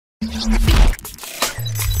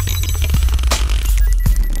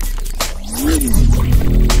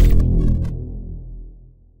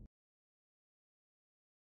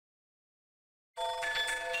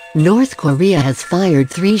North Korea has fired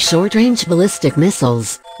 3 short-range ballistic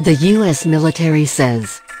missiles, the U.S. military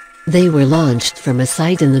says. They were launched from a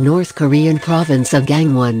site in the North Korean province of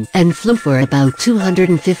Gangwon and flew for about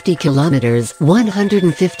 250 kilometers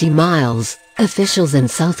 (150 miles), officials in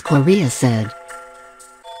South Korea said.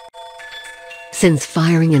 Since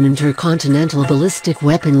firing an intercontinental ballistic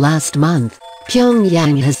weapon last month,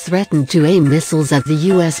 Pyongyang has threatened to aim missiles at the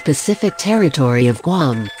U.S. Pacific territory of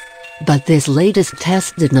Guam. But this latest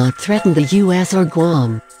test did not threaten the U.S. or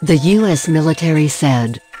Guam, the U.S. military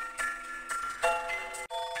said.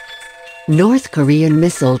 North Korean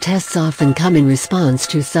missile tests often come in response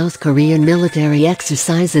to South Korean military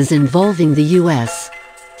exercises involving the U.S.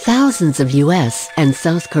 Thousands of U.S. and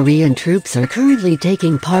South Korean troops are currently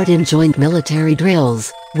taking part in joint military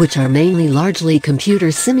drills, which are mainly largely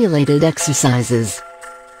computer-simulated exercises.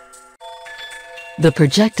 The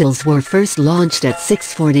projectiles were first launched at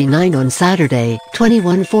 6:49 on Saturday,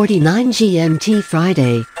 21:49 GMT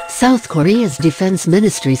Friday, South Korea's defense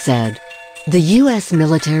ministry said. The U.S.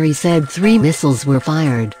 military said 3 missiles were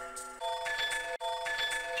fired.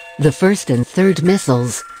 The first and third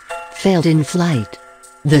missiles failed in flight.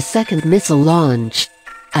 The second missile launch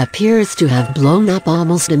appears to have blown up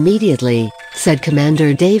almost immediately, said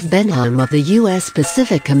Commander Dave Benham of the U.S.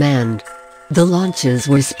 Pacific Command. The launches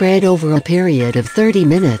were spread over a period of 30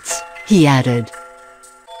 minutes, he added.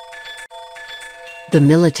 The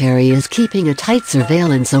military is keeping a tight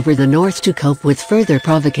surveillance over the north to cope with further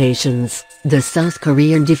provocations, the South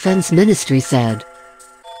Korean Defense Ministry said.